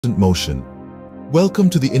motion. Welcome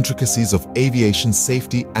to the intricacies of aviation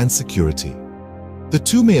safety and security. The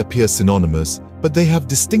two may appear synonymous, but they have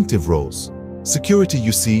distinctive roles. Security,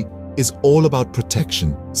 you see, is all about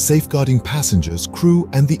protection, safeguarding passengers, crew,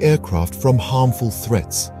 and the aircraft from harmful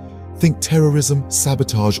threats. Think terrorism,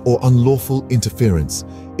 sabotage, or unlawful interference.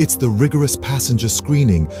 It's the rigorous passenger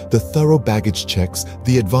screening, the thorough baggage checks,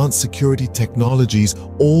 the advanced security technologies,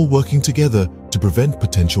 all working together to prevent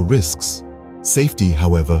potential risks. Safety,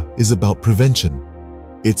 however, is about prevention.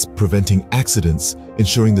 It's preventing accidents,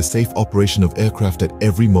 ensuring the safe operation of aircraft at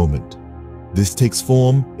every moment. This takes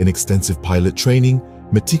form in extensive pilot training,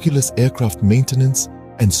 meticulous aircraft maintenance,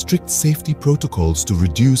 and strict safety protocols to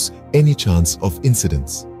reduce any chance of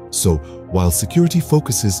incidents. So, while security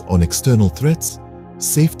focuses on external threats,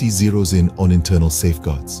 safety zeroes in on internal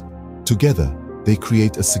safeguards. Together, they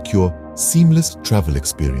create a secure, seamless travel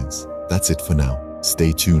experience. That's it for now.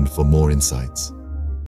 Stay tuned for more insights.